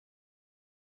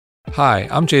Hi,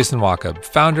 I'm Jason Wachob,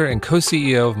 founder and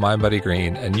co-CEO of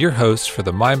MindBodyGreen, and your host for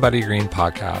the MindBodyGreen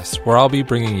podcast, where I'll be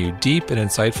bringing you deep and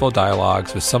insightful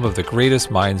dialogues with some of the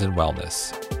greatest minds in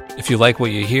wellness. If you like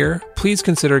what you hear, please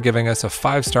consider giving us a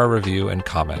 5-star review and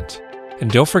comment. And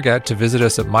don't forget to visit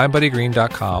us at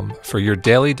mindbodygreen.com for your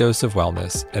daily dose of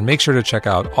wellness, and make sure to check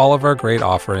out all of our great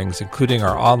offerings, including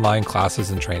our online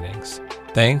classes and trainings.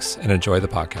 Thanks, and enjoy the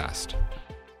podcast.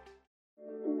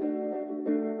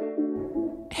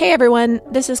 Hey everyone,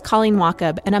 this is Colleen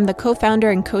Wachob, and I'm the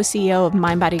co-founder and co-CEO of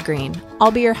MindBodyGreen.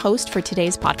 I'll be your host for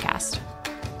today's podcast.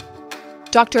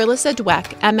 Dr. Alyssa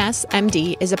Dweck, MS,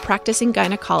 MD, is a practicing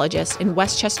gynecologist in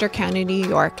Westchester County, New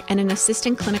York, and an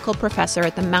assistant clinical professor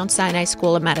at the Mount Sinai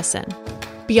School of Medicine.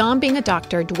 Beyond being a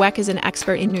doctor, Dweck is an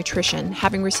expert in nutrition,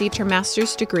 having received her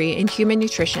master's degree in human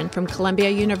nutrition from Columbia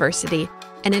University,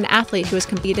 and an athlete who has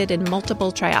competed in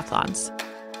multiple triathlons.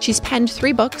 She's penned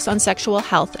 3 books on sexual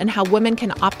health and how women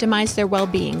can optimize their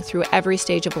well-being through every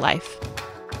stage of life.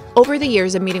 Over the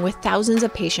years of meeting with thousands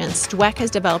of patients, Dweck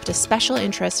has developed a special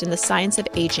interest in the science of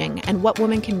aging and what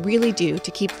women can really do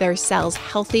to keep their cells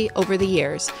healthy over the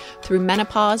years through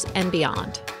menopause and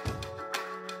beyond.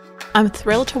 I'm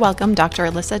thrilled to welcome Dr.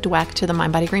 Alyssa Dweck to the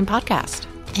MindBodyGreen podcast.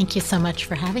 Thank you so much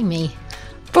for having me.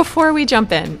 Before we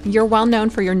jump in, you're well known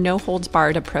for your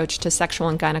no-holds-barred approach to sexual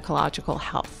and gynecological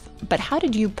health. But how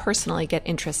did you personally get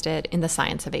interested in the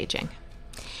science of aging?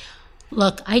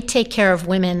 Look, I take care of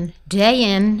women day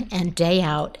in and day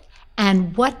out.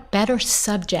 And what better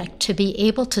subject to be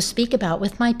able to speak about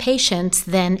with my patients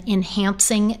than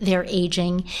enhancing their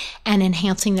aging and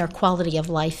enhancing their quality of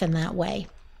life in that way?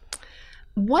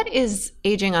 What is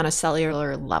aging on a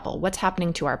cellular level? What's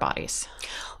happening to our bodies?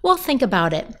 Well, think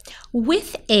about it.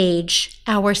 With age,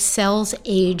 our cells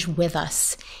age with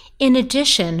us. In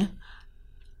addition,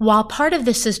 while part of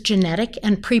this is genetic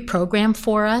and pre-programmed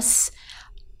for us,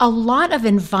 a lot of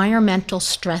environmental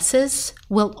stresses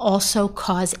will also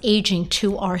cause aging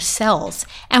to our cells.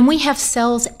 And we have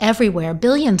cells everywhere,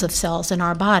 billions of cells in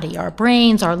our body, our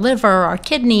brains, our liver, our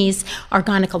kidneys, our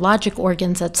gynecologic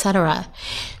organs, etc.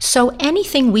 So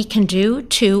anything we can do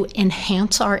to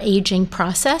enhance our aging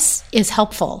process is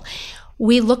helpful.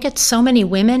 We look at so many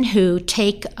women who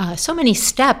take so many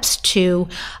steps to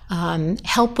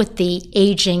help with the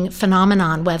aging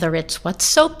phenomenon, whether it's what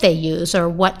soap they use or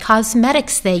what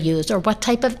cosmetics they use or what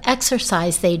type of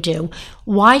exercise they do.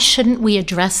 Why shouldn't we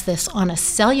address this on a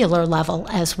cellular level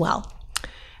as well?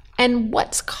 And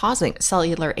what's causing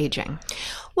cellular aging?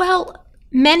 Well,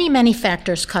 many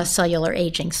factors cause cellular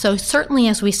aging. So certainly,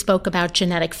 as we spoke about,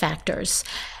 genetic factors.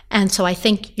 And so I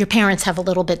think your parents have a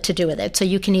little bit to do with it. So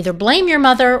you can either blame your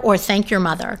mother or thank your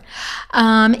mother.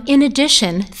 In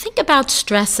addition, think about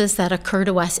stresses that occur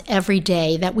to us every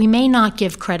day that we may not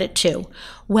give credit to,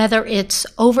 whether it's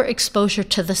overexposure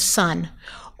to the sun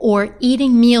or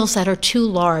eating meals that are too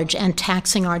large and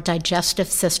taxing our digestive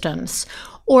systems,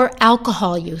 or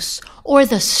alcohol use, or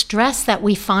the stress that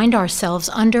we find ourselves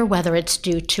under, whether it's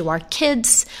due to our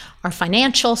kids, our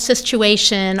financial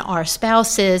situation, our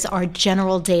spouses, our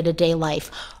general day-to-day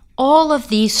life. All of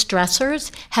these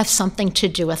stressors have something to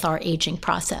do with our aging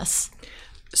process.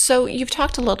 So you've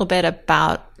talked a little bit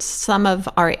about some of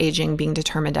our aging being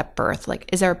determined at birth. Like,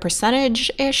 is there a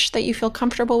percentage-ish that you feel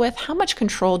comfortable with? How much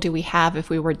control do we have if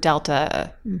we were dealt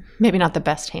a, maybe not the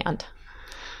best hand?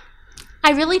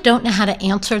 I really don't know how to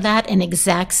answer that in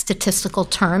exact statistical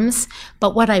terms,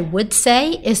 but what I would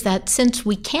say is that since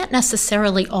we can't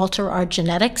necessarily alter our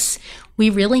genetics,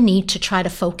 we really need to try to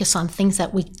focus on things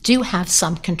that we do have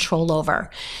some control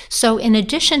over. So in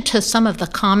addition to some of the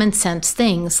common sense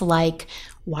things like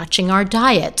watching our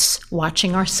diets,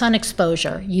 watching our sun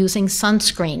exposure, using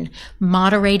sunscreen,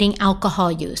 moderating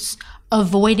alcohol use,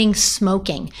 avoiding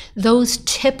smoking, those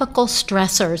typical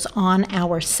stressors on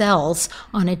our cells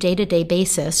on a day-to-day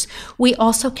basis, we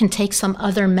also can take some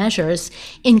other measures,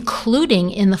 including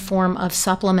in the form of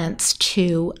supplements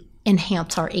to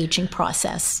enhance our aging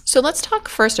process. So let's talk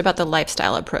first about the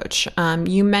lifestyle approach.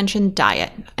 You mentioned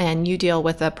diet, and you deal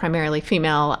with a primarily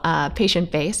female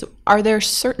patient base. Are there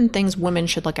certain things women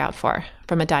should look out for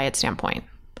from a diet standpoint?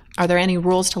 Are there any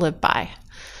rules to live by?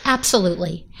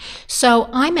 Absolutely. So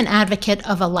I'm an advocate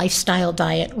of a lifestyle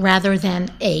diet rather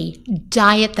than a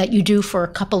diet that you do for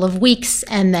a couple of weeks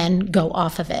and then go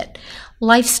off of it.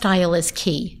 Lifestyle is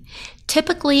key.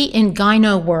 Typically in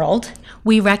gyno world,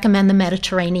 we recommend the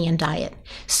Mediterranean diet.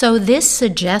 So this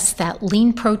suggests that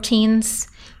lean proteins,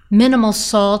 minimal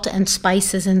salt and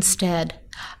spices instead,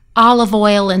 olive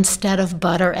oil instead of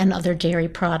butter and other dairy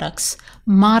products,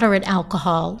 moderate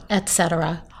alcohol,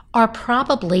 etc. are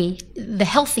probably the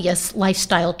healthiest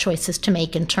lifestyle choices to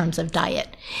make in terms of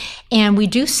diet. And we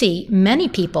do see many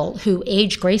people who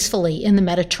age gracefully in the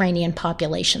Mediterranean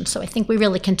population. So I think we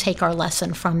really can take our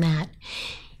lesson from that.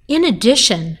 In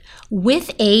addition,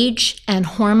 with age and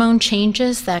hormone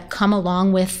changes that come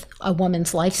along with a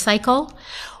woman's life cycle,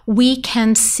 we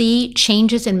can see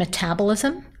changes in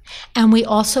metabolism, and we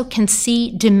also can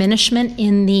see diminishment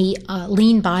in the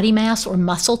lean body mass or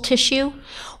muscle tissue,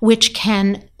 which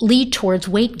can lead towards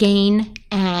weight gain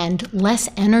and less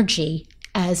energy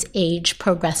as age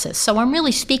progresses. So I'm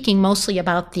really speaking mostly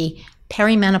about the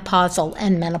perimenopausal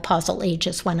and menopausal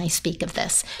ages when I speak of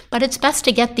this. But it's best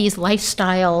to get these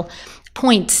lifestyle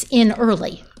points in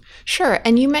early. Sure.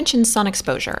 And you mentioned sun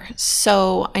exposure.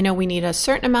 So I know we need a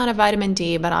certain amount of vitamin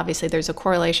D, but obviously there's a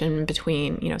correlation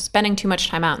between, spending too much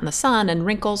time out in the sun and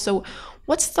wrinkles. So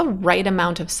what's the right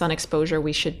amount of sun exposure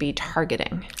we should be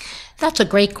targeting? That's a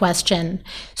great question.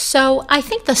 So I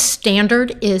think the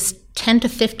standard is 10 to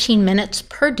 15 minutes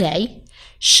per day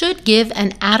should give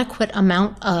an adequate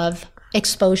amount of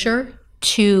exposure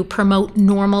to promote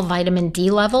normal vitamin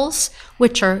D levels,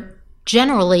 which are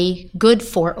generally good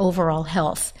for overall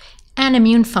health and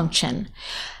immune function.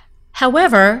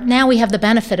 However, now we have the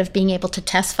benefit of being able to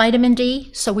test vitamin D,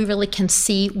 so we really can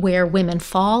see where women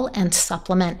fall and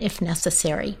supplement if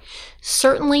necessary.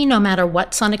 Certainly, no matter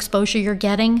what sun exposure you're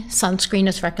getting, sunscreen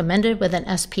is recommended with an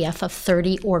SPF of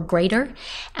 30 or greater,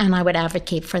 and I would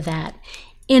advocate for that.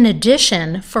 In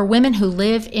addition, for women who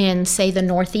live in, say, the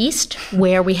Northeast,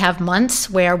 where we have months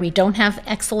where we don't have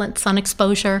excellent sun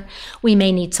exposure, we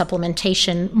may need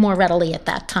supplementation more readily at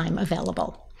that time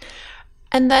available.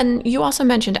 And then you also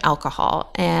mentioned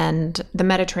alcohol and the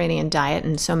Mediterranean diet,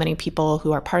 and so many people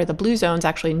who are part of the blue zones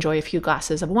actually enjoy a few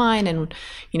glasses of wine. And,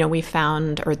 they've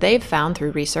found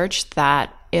through research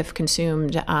that if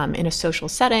consumed in a social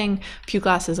setting, a few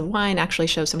glasses of wine actually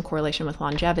shows some correlation with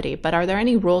longevity. But are there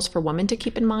any rules for women to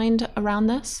keep in mind around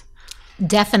this?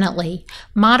 Definitely.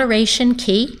 Moderation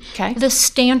key. Okay. The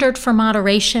standard for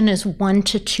moderation is 1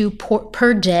 to 2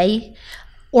 per day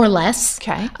or less,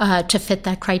 to fit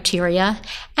that criteria.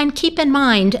 And keep in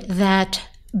mind that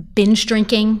binge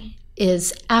drinking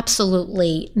is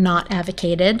absolutely not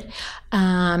advocated.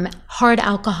 Hard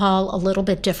alcohol, a little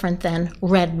bit different than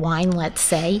red wine, let's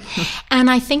say. And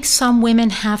I think some women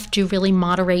have to really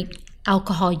moderate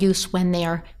alcohol use when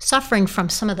they're suffering from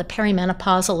some of the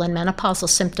perimenopausal and menopausal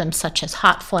symptoms such as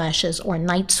hot flashes or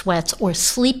night sweats or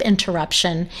sleep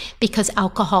interruption, because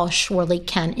alcohol surely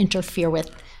can interfere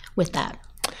with that.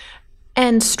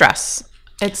 And stress.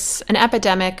 It's an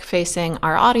epidemic facing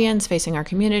our audience, facing our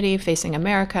community, facing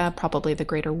America, probably the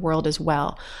greater world as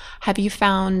well. Have you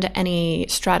found any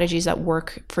strategies that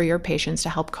work for your patients to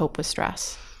help cope with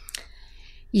stress?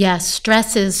 Yes,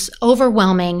 stress is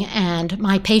overwhelming, and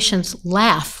my patients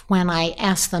laugh when I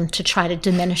ask them to try to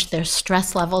diminish their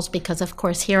stress levels because, of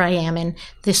course, here I am in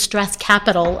the stress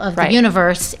capital of the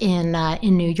universe in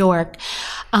New York.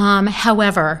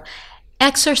 However,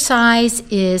 exercise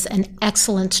is an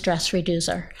excellent stress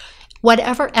reducer.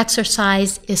 Whatever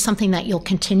exercise is something that you'll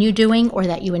continue doing or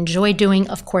that you enjoy doing,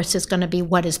 of course, is going to be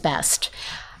what is best.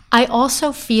 I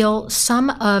also feel some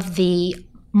of the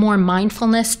more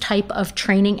mindfulness type of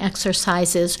training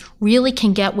exercises really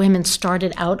can get women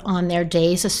started out on their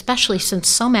days, especially since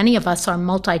so many of us are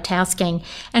multitasking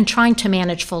and trying to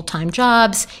manage full-time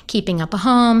jobs, keeping up a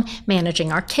home,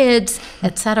 managing our kids,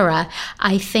 etc.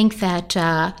 I think that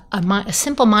a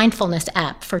simple mindfulness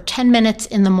app for 10 minutes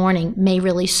in the morning may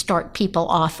really start people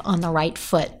off on the right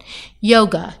foot.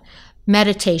 Yoga,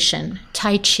 meditation,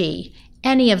 Tai Chi,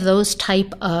 any of those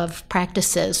type of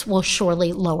practices will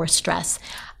surely lower stress.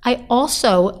 I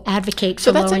also advocate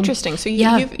for lowering... So that's interesting. So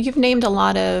you've named a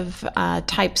lot of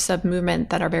types of movement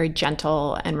that are very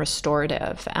gentle and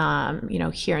restorative.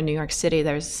 Here in New York City,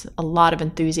 there's a lot of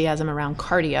enthusiasm around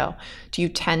cardio. Do you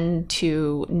tend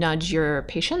to nudge your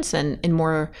patients in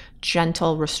more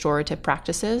gentle restorative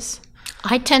practices?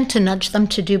 I tend to nudge them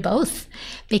to do both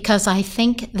because I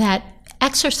think that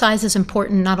exercise is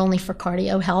important not only for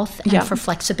cardio health and for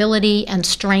flexibility and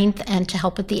strength and to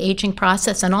help with the aging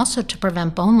process and also to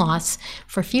prevent bone loss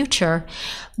for future,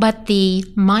 but the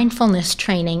mindfulness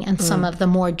training and some of the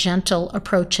more gentle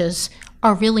approaches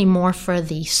are really more for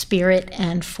the spirit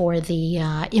and for the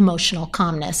emotional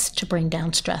calmness to bring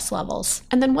down stress levels.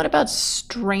 And then what about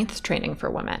strength training for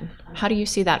women? How do you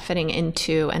see that fitting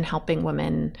into and helping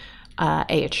women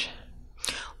age?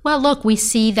 Well, look, we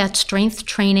see that strength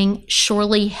training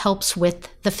surely helps with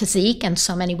the physique, and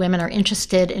so many women are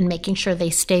interested in making sure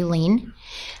they stay lean.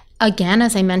 Again,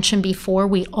 as I mentioned before,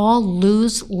 we all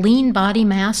lose lean body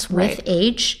mass with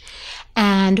age.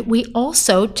 And we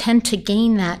also tend to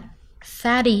gain that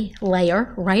fatty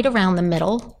layer right around the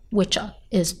middle, which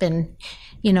has been,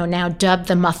 now dubbed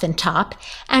the muffin top.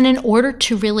 And in order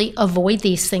to really avoid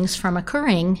these things from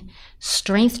occurring,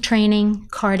 strength training,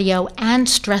 cardio, and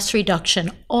stress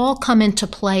reduction all come into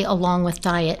play along with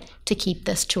diet to keep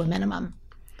this to a minimum.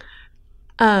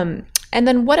 And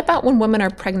then what about when women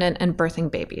are pregnant and birthing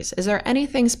babies? Is there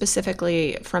anything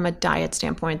specifically from a diet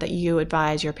standpoint that you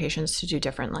advise your patients to do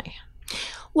differently?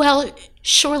 Well,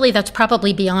 surely that's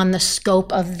probably beyond the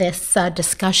scope of this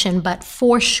discussion, but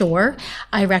for sure,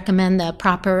 I recommend the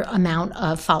proper amount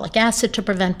of folic acid to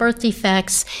prevent birth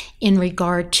defects. In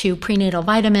regard to prenatal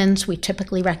vitamins, we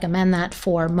typically recommend that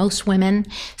for most women.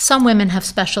 Some women have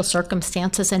special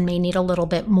circumstances and may need a little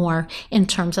bit more in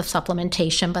terms of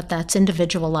supplementation, but that's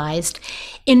individualized.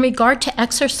 In regard to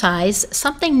exercise,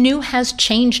 something new has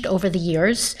changed over the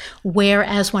years,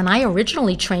 whereas when I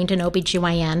originally trained in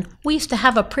OBGYN, we used to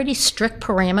have a pretty strict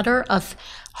parameter of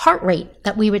heart rate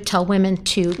that we would tell women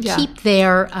to keep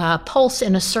their pulse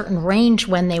in a certain range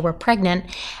when they were pregnant.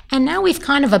 And now we've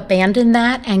kind of abandoned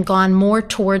that and gone more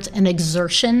towards an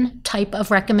exertion type of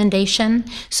recommendation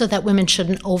so that women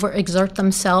shouldn't overexert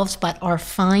themselves but are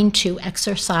fine to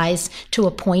exercise to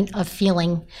a point of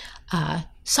feeling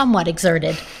somewhat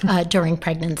exerted during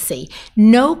pregnancy.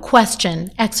 No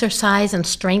question, exercise and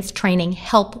strength training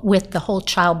help with the whole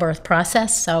childbirth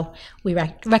process, so we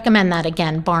recommend that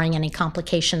again, barring any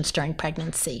complications during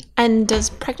pregnancy. And does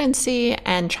pregnancy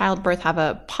and childbirth have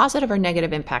a positive or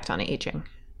negative impact on aging?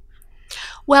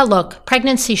 Well, look,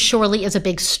 pregnancy surely is a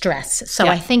big stress, so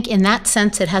I think in that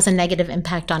sense it has a negative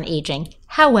impact on aging.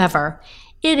 However,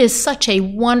 it is such a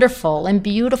wonderful and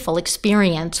beautiful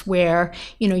experience where,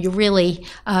 you really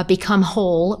become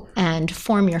whole and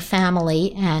form your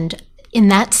family. And in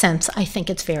that sense, I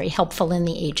think it's very helpful in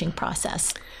the aging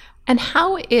process. And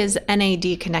how is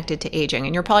NAD connected to aging?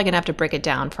 And you're probably going to have to break it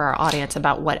down for our audience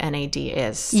about what NAD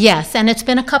is. Yes, and it's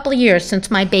been a couple of years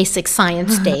since my basic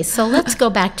science days. So let's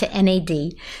go back to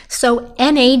NAD. So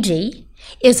NAD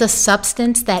is a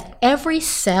substance that every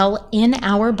cell in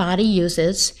our body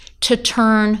uses to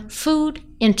turn food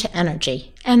into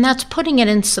energy. And that's putting it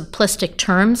in simplistic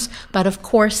terms, but of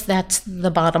course that's the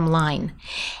bottom line.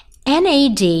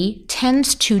 NAD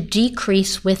tends to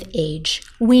decrease with age.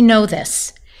 We know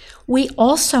this. We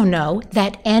also know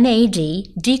that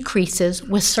NAD decreases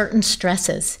with certain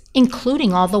stresses,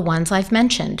 including all the ones I've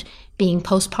mentioned, being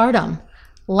postpartum,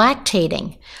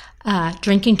 lactating,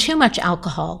 drinking too much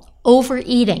alcohol,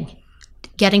 overeating,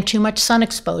 getting too much sun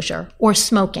exposure, or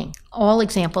smoking, all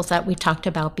examples that we talked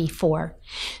about before.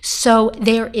 So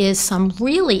there is some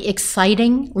really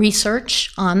exciting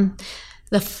research on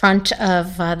the front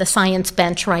of the science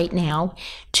bench right now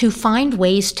to find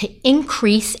ways to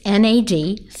increase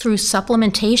NAD through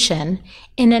supplementation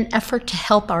in an effort to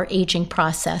help our aging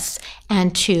process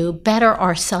and to better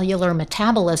our cellular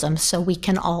metabolism so we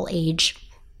can all age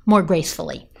more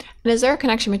gracefully. And is there a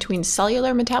connection between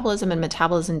cellular metabolism and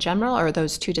metabolism in general, or are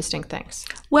those two distinct things?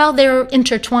 Well, they're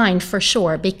intertwined for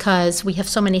sure because we have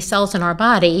so many cells in our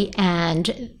body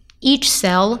and each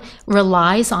cell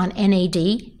relies on NAD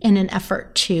in an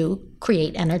effort to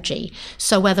create energy.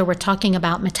 So whether we're talking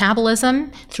about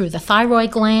metabolism through the thyroid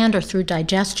gland or through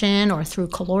digestion or through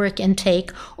caloric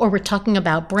intake, or we're talking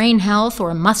about brain health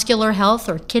or muscular health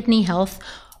or kidney health,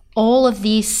 all of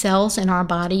these cells in our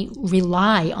body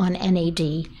rely on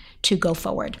NAD to go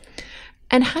forward.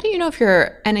 And how do you know if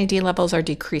your NAD levels are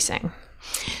decreasing?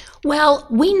 Well,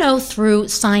 we know through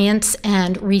science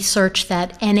and research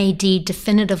that NAD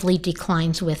definitively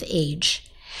declines with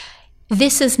age.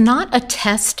 This is not a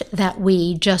test that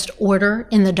we just order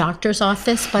in the doctor's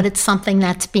office, but it's something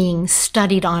that's being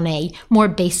studied on a more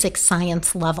basic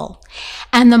science level.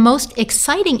 And the most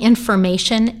exciting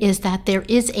information is that there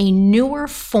is a newer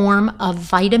form of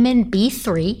vitamin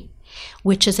B3,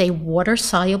 which is a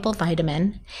water-soluble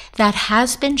vitamin that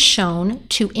has been shown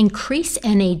to increase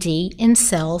NAD in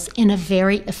cells in a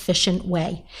very efficient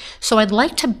way. So I'd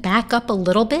like to back up a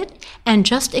little bit and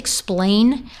just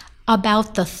explain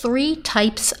about the 3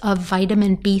 types of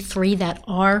vitamin B3 that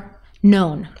are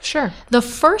known. Sure. The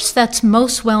first that's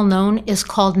most well known is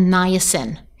called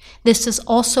niacin. This is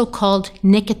also called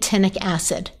nicotinic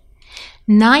acid.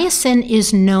 Niacin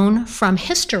is known from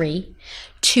history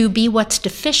to be what's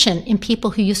deficient in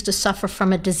people who used to suffer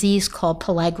from a disease called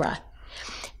pellagra.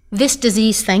 This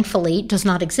disease, thankfully, does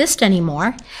not exist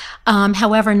anymore.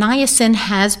 However, niacin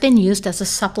has been used as a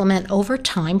supplement over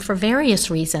time for various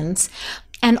reasons.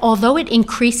 And although it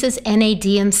increases NAD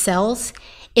in cells,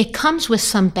 it comes with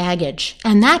some baggage.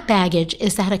 And that baggage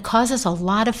is that it causes a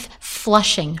lot of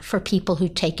flushing for people who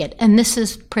take it. And this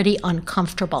is pretty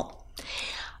uncomfortable.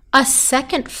 A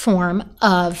second form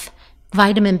of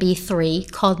vitamin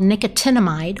B3 called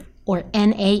nicotinamide, or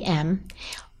NAM,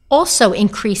 also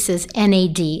increases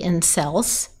NAD in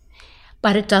cells,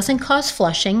 but it doesn't cause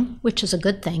flushing, which is a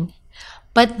good thing.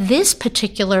 But this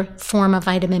particular form of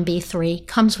vitamin B3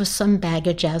 comes with some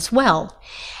baggage as well.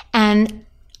 And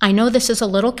I know this is a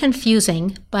little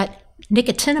confusing, but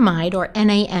nicotinamide, or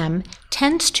NAM,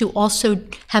 tends to also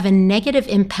have a negative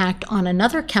impact on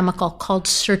another chemical called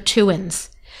sirtuins.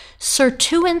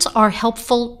 Sirtuins are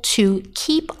helpful to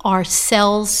keep our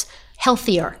cells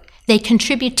healthier. They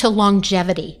contribute to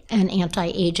longevity and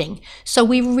anti-aging. So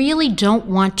we really don't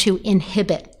want to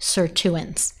inhibit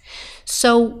sirtuins.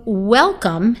 So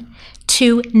welcome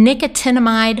to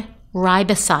nicotinamide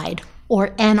riboside, or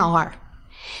NR.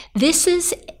 This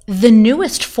is the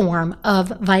newest form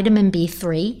of vitamin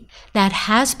B3 that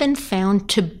has been found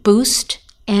to boost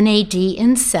NAD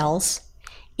in cells.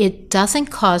 It doesn't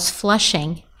cause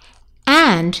flushing,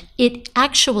 and it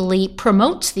actually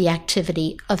promotes the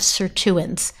activity of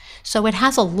sirtuins. So it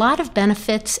has a lot of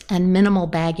benefits and minimal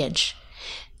baggage.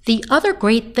 The other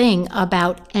great thing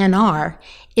about NR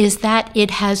is that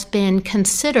it has been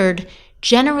considered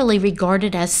generally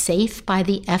regarded as safe by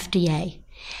the FDA.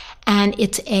 And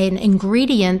it's an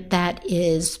ingredient that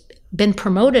is been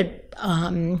promoted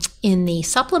in the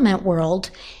supplement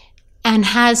world and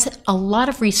has a lot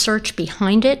of research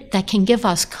behind it that can give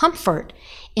us comfort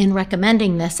in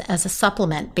recommending this as a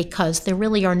supplement, because there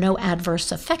really are no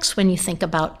adverse effects when you think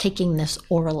about taking this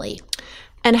orally.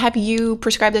 And have you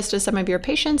prescribed this to some of your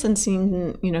patients and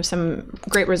seen, some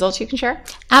great results you can share?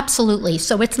 Absolutely.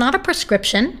 So it's not a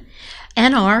prescription.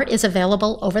 NR is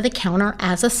available over the counter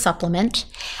as a supplement,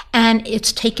 and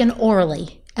it's taken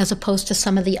orally as opposed to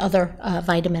some of the other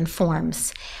vitamin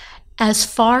forms. As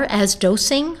far as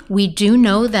dosing, we do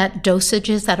know that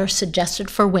dosages that are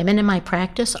suggested for women in my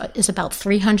practice is about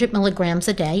 300 milligrams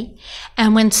a day.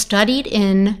 And when studied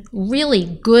in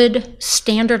really good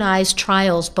standardized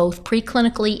trials, both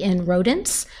preclinically in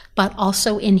rodents, but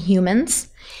also in humans,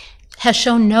 has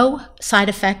shown no side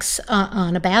effects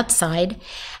on a bad side.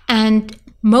 And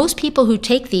most people who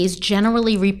take these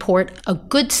generally report a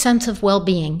good sense of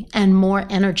well-being and more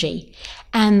energy.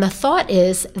 And the thought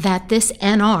is that this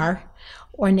NR,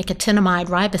 or nicotinamide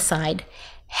riboside,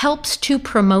 helps to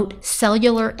promote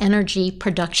cellular energy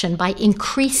production by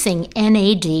increasing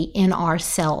NAD in our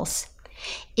cells.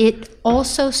 It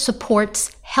also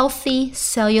supports healthy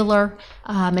cellular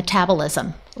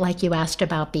metabolism, like you asked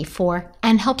about before,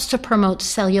 and helps to promote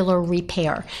cellular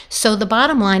repair. So the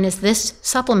bottom line is this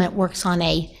supplement works on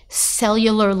a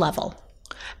cellular level.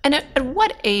 And at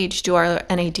what age do our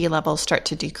NAD levels start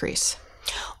to decrease?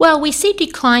 Well, we see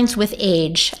declines with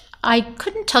age. I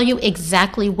couldn't tell you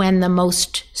exactly when the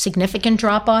most significant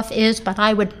drop-off is, but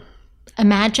I would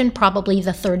imagine probably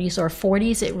the 30s or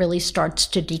 40s, it really starts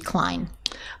to decline.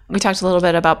 We talked a little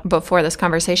bit about before this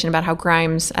conversation about how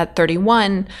Grimes at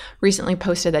 31 recently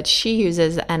posted that she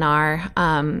uses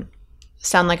NR.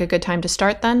 Sound like a good time to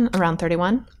start then, around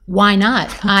 31? Why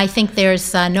not? I think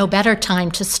there's no better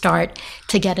time to start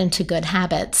to get into good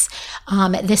habits.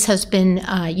 This has been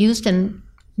used in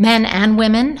men and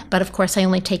women, but of course I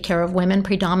only take care of women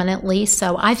predominantly.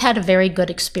 So I've had a very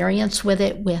good experience with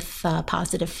it with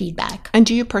positive feedback. And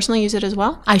do you personally use it as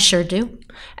well? I sure do.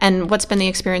 And what's been the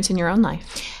experience in your own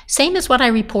life? Same as what I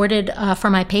reported for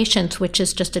my patients, which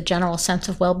is just a general sense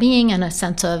of well-being and a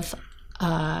sense of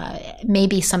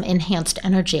maybe some enhanced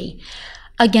energy.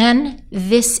 Again,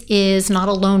 this is not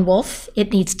a lone wolf.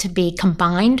 It needs to be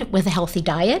combined with a healthy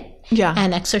diet.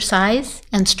 And exercise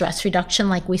and stress reduction,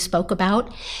 like we spoke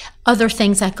about. Other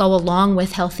things that go along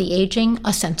with healthy aging,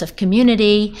 a sense of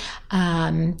community,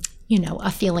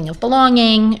 a feeling of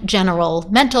belonging, general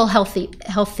mental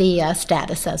healthy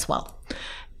status as well.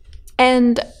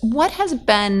 And what has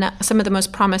been some of the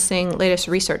most promising latest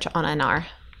research on NR?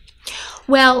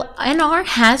 Well, NR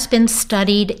has been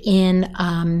studied in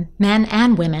men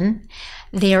and women.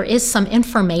 There is some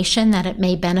information that it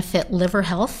may benefit liver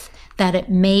health, that it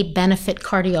may benefit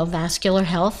cardiovascular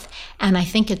health, and I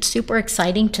think it's super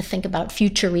exciting to think about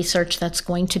future research that's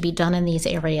going to be done in these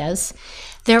areas.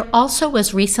 There also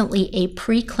was recently a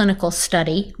preclinical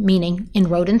study, meaning in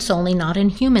rodents only, not in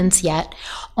humans yet,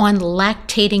 on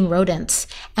lactating rodents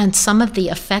and some of the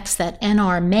effects that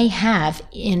NR may have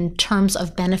in terms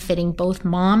of benefiting both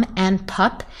mom and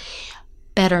pup,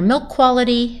 better milk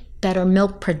quality, better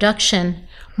milk production,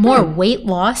 more weight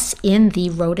loss in the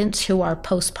rodents who are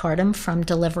postpartum from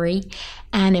delivery.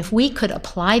 And if we could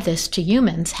apply this to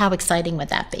humans, how exciting would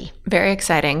that be? Very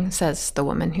exciting, says the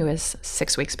woman who is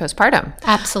 6 weeks postpartum.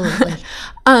 Absolutely.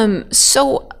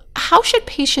 So how should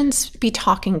patients be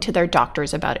talking to their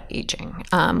doctors about aging?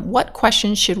 What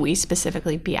questions should we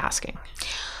specifically be asking?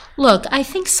 Look, I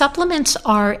think supplements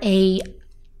are a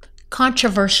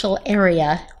controversial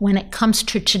area when it comes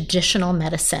to traditional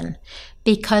medicine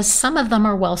because some of them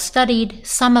are well studied,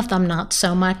 some of them not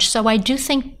so much. So I do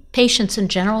think patients in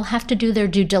general have to do their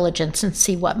due diligence and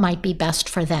see what might be best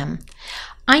for them.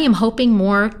 I am hoping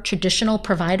more traditional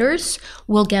providers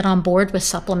will get on board with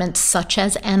supplements such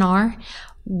as NR,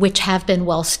 which have been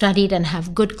well studied and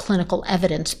have good clinical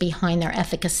evidence behind their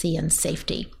efficacy and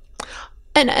safety.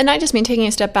 And I just mean taking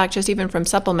a step back, just even from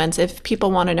supplements, if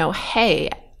people want to know, hey,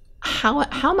 how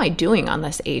am I doing on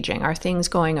this aging? Are things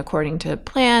going according to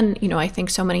plan? I think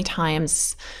so many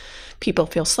times people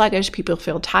feel sluggish, people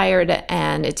feel tired,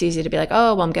 and it's easy to be like,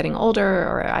 oh, well, I'm getting older,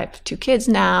 or I have 2 kids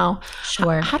now.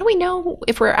 Sure. How do we know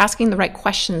if we're asking the right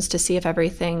questions to see if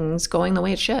everything's going the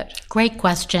way it should? Great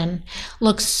question.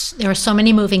 Look, there are so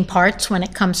many moving parts when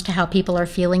it comes to how people are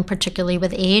feeling, particularly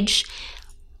with age.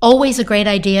 Always a great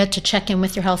idea to check in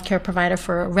with your healthcare provider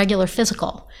for a regular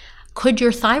physical. Could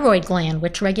your thyroid gland,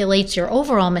 which regulates your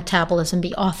overall metabolism,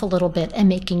 be off a little bit and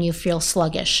making you feel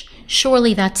sluggish?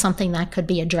 Surely that's something that could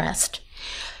be addressed.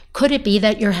 Could it be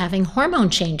that you're having hormone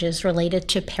changes related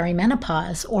to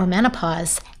perimenopause or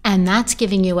menopause, and that's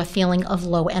giving you a feeling of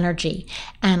low energy?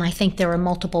 And I think there are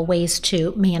multiple ways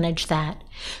to manage that.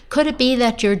 Could it be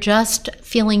that you're just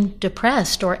feeling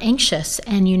depressed or anxious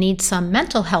and you need some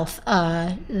mental health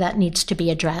that needs to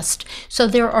be addressed? So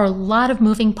there are a lot of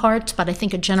moving parts, but I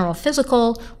think a general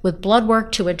physical with blood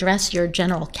work to address your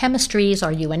general chemistries.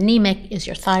 Are you anemic? Is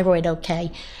your thyroid okay?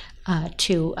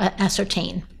 To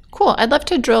ascertain. Cool. I'd love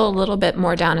to drill a little bit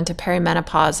more down into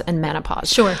perimenopause and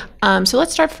menopause. Sure. So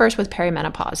let's start first with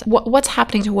perimenopause. What's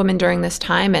happening to women during this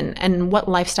time, and what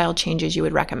lifestyle changes you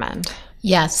would recommend?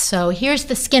 Yes. So here's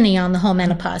the skinny on the whole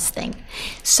menopause thing.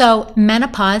 So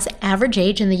menopause, average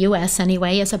age in the U.S.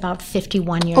 anyway, is about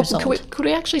 51 years old. Could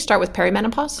we actually start with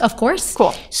perimenopause? Of course.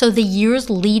 Cool. So the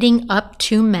years leading up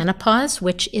to menopause,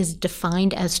 which is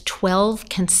defined as 12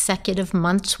 consecutive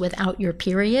months without your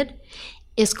period,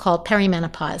 is called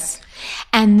perimenopause.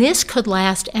 And this could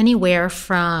last anywhere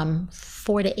from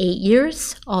 4 to 8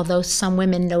 years, although some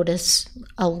women notice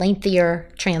a lengthier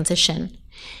transition.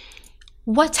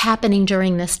 What's happening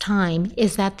during this time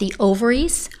is that the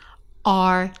ovaries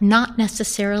are not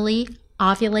necessarily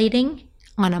ovulating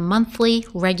on a monthly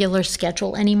regular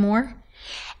schedule anymore,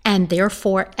 and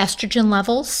therefore estrogen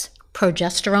levels,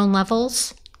 progesterone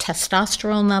levels,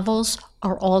 testosterone levels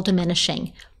are all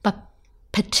diminishing, but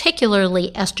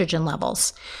particularly estrogen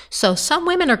levels. So some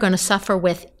women are going to suffer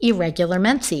with irregular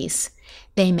menses.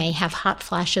 They may have hot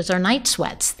flashes or night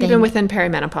sweats. Even within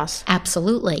perimenopause.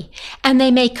 Absolutely. And they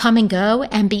may come and go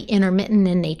and be intermittent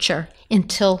in nature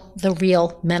until the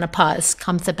real menopause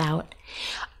comes about.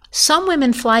 Some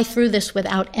women fly through this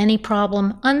without any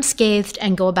problem, unscathed,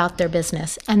 and go about their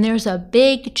business. And there's a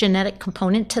big genetic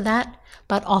component to that,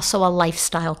 but also a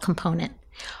lifestyle component.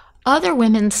 Other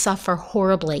women suffer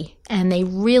horribly, and they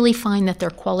really find that their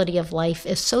quality of life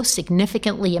is so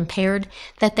significantly impaired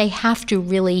that they have to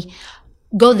really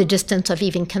go the distance of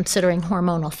even considering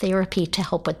hormonal therapy to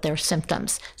help with their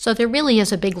symptoms. So there really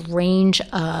is a big range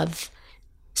of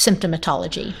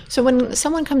symptomatology. So when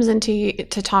someone comes in to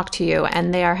talk to you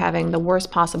and they are having the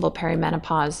worst possible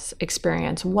perimenopause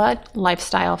experience, what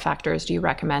lifestyle factors do you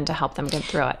recommend to help them get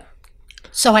through it?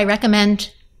 So I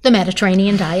recommend the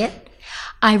Mediterranean diet.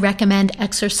 I recommend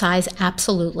exercise,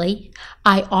 absolutely.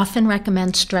 I often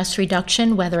recommend stress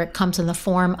reduction, whether it comes in the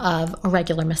form of a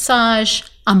regular massage,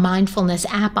 a mindfulness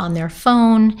app on their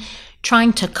phone,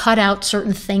 trying to cut out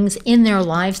certain things in their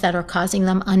lives that are causing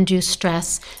them undue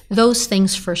stress, those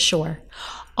things for sure.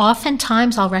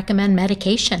 Oftentimes, I'll recommend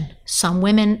medication. Some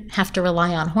women have to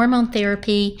rely on hormone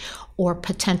therapy or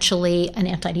potentially an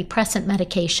antidepressant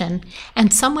medication,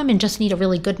 and some women just need a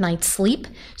really good night's sleep,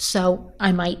 so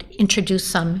I might introduce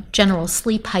some general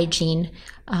sleep hygiene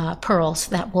pearls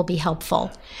that will be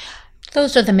helpful.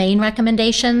 Those are the main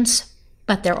recommendations,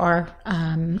 but there are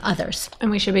others.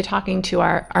 And we should be talking to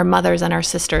our mothers and our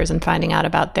sisters and finding out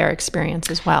about their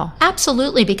experience as well.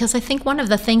 Absolutely, because I think one of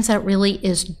the things that really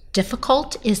is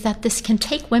difficult is that this can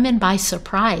take women by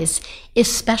surprise,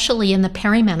 especially in the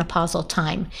perimenopausal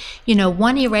time. You know,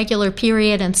 one irregular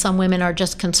period and some women are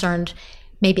just concerned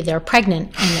maybe they're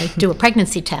pregnant and they do a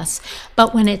pregnancy test.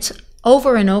 But when it's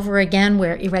over and over again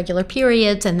where irregular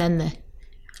periods and then the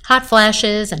hot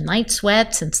flashes and night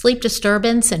sweats and sleep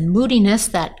disturbance and moodiness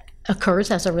that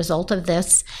occurs as a result of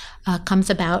this comes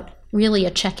about, really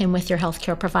a check-in with your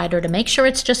healthcare provider to make sure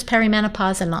it's just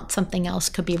perimenopause and not something else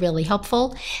could be really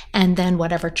helpful. And then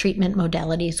whatever treatment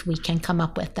modalities we can come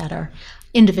up with that are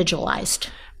individualized.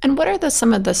 And what are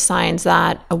some of the signs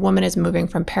that a woman is moving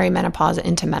from perimenopause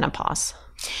into menopause?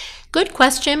 Good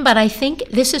question, but I think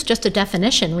this is just a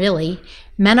definition, really.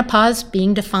 Menopause,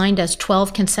 being defined as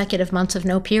 12 consecutive months of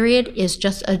no period, is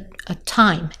just a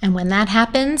time. And when that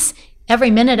happens, every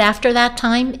minute after that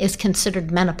time is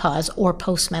considered menopause or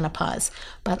postmenopause.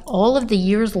 But all of the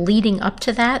years leading up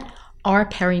to that are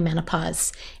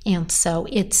perimenopause. And so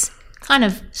it's kind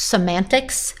of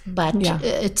semantics, but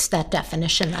it's that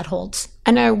definition that holds.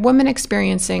 And are women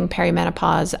experiencing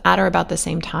perimenopause at or about the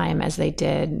same time as they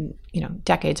did,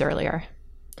 decades earlier?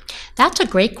 That's a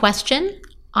great question.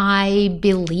 I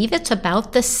believe it's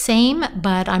about the same,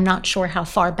 but I'm not sure how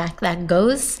far back that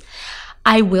goes.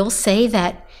 I will say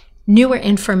that newer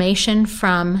information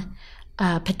from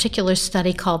a particular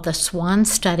study called the SWAN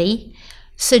study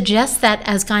suggests that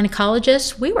as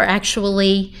gynecologists, we were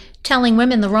actually telling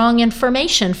women the wrong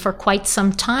information for quite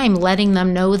some time, letting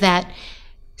them know that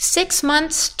 6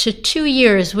 months to 2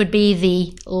 years would be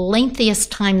the lengthiest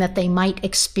time that they might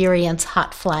experience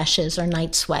hot flashes or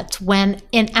night sweats, when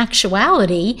in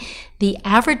actuality, the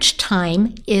average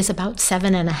time is about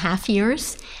 7.5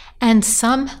 years. And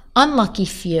some unlucky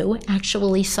few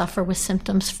actually suffer with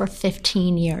symptoms for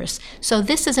 15 years. So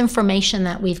this is information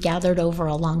that we've gathered over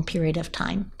a long period of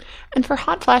time. And for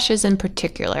hot flashes in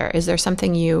particular, is there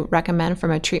something you recommend from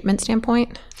a treatment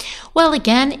standpoint? Well,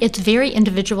 again, it's very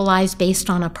individualized based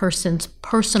on a person's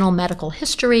personal medical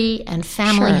history and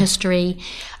family history.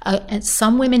 And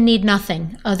some women need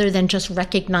nothing other than just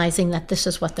recognizing that this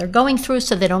is what they're going through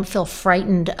so they don't feel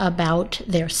frightened about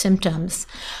their symptoms.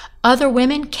 Other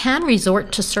women can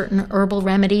resort to certain herbal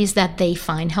remedies that they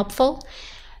find helpful.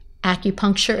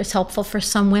 Acupuncture is helpful for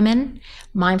some women.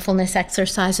 Mindfulness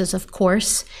exercises, of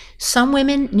course. Some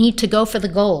women need to go for the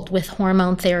gold with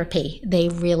hormone therapy. They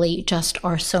really just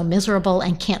are so miserable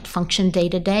and can't function day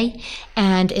to day.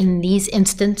 And in these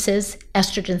instances,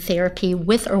 estrogen therapy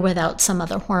with or without some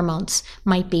other hormones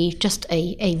might be just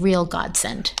a real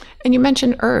godsend. And you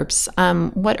mentioned herbs.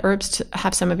 What herbs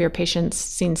have some of your patients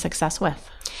seen success with?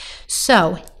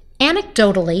 So,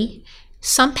 anecdotally,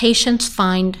 some patients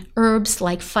find herbs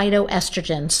like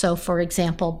phytoestrogen. So, for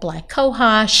example, black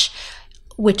cohosh,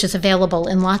 which is available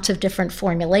in lots of different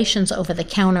formulations over the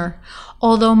counter.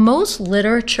 Although most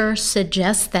literature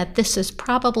suggests that this is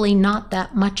probably not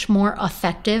that much more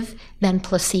effective than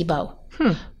placebo.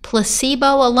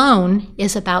 Placebo alone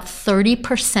is about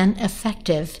 30%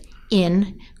 effective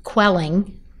in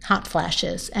quelling hot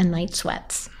flashes and night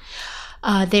sweats.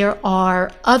 There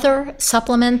are other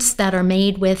supplements that are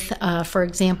made with, for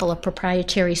example, a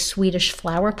proprietary Swedish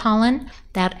flower pollen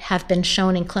that have been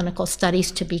shown in clinical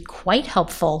studies to be quite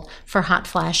helpful for hot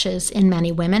flashes in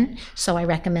many women. So I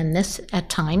recommend this at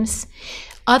times.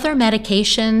 Other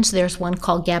medications, there's one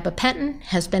called gabapentin,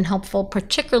 has been helpful,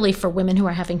 particularly for women who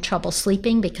are having trouble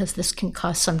sleeping because this can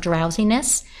cause some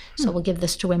drowsiness. So we'll give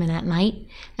this to women at night.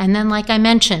 And then, like I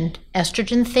mentioned,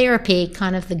 estrogen therapy,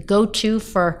 kind of the go-to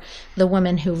for the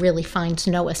woman who really finds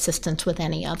no assistance with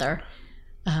any other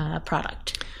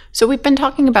product. So we've been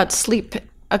talking about sleep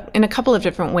in a couple of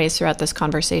different ways throughout this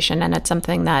conversation, and it's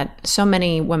something that so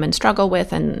many women struggle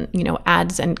with and,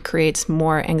 adds and creates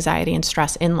more anxiety and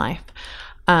stress in life.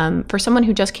 For someone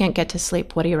who just can't get to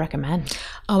sleep, what do you recommend?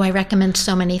 Oh, I recommend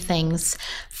so many things.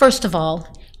 First of all,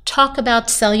 talk about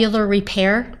cellular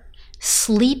repair.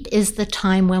 Sleep is the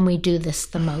time when we do this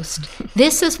the most.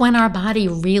 This is when our body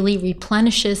really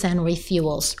replenishes and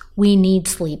refuels. We need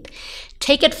sleep.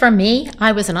 Take it from me,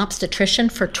 I was an obstetrician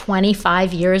for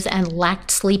 25 years and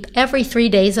lacked sleep every 3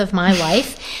 days of my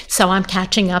life, so I'm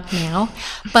catching up now.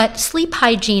 But sleep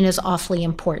hygiene is awfully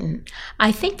important.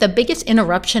 I think the biggest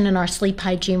interruption in our sleep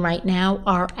hygiene right now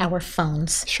are our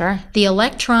phones. Sure. The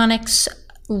electronics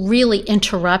really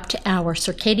interrupt our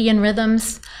circadian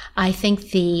rhythms. I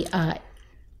think the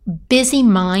busy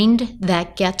mind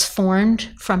that gets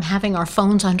formed from having our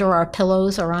phones under our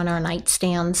pillows or on our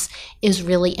nightstands is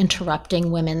really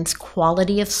interrupting women's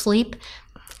quality of sleep,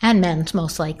 and men's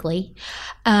most likely.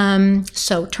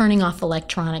 So turning off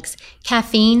electronics.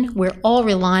 Caffeine, we're all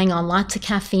relying on lots of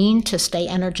caffeine to stay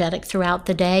energetic throughout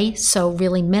the day, so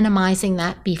really minimizing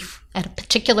that at a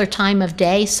particular time of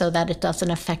day so that it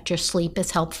doesn't affect your sleep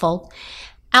is helpful.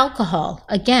 Alcohol,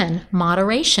 again,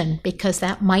 moderation, because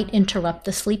that might interrupt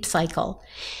the sleep cycle.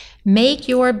 Make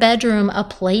your bedroom a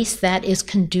place that is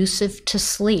conducive to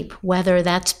sleep, whether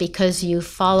that's because you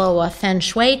follow a feng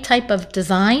shui type of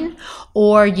design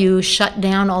or you shut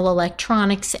down all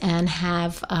electronics and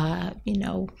have,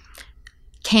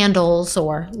 candles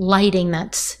or lighting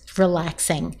that's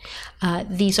relaxing.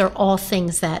 These are all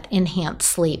things that enhance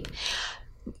sleep.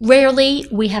 Rarely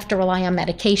we have to rely on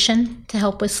medication to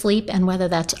help with sleep, and whether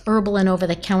that's herbal and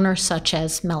over-the-counter such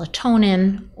as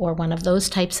melatonin or one of those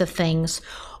types of things,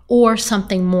 or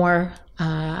something more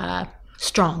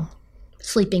strong,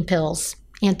 sleeping pills,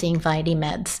 anti-anxiety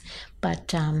meds.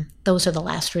 But those are the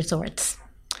last resorts.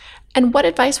 And what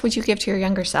advice would you give to your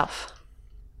younger self?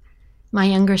 My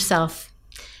younger self.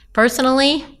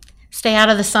 Personally, stay out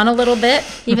of the sun a little bit,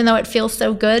 even though it feels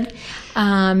so good,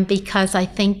 because I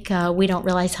think we don't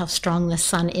realize how strong the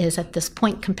sun is at this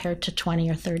point compared to 20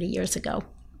 or 30 years ago.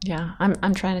 Yeah,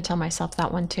 I'm trying to tell myself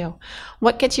that one too.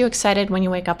 What gets you excited when you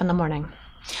wake up in the morning?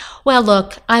 Well,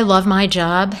 look, I love my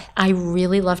job. I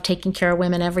really love taking care of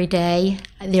women every day.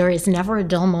 There is never a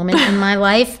dull moment in my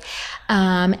life.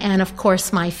 And of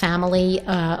course, my family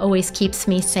always keeps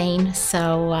me sane.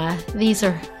 So these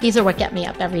are what get me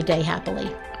up every day happily.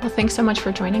 Well, thanks so much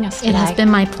for joining us today. It has been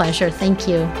my pleasure. Thank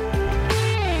you.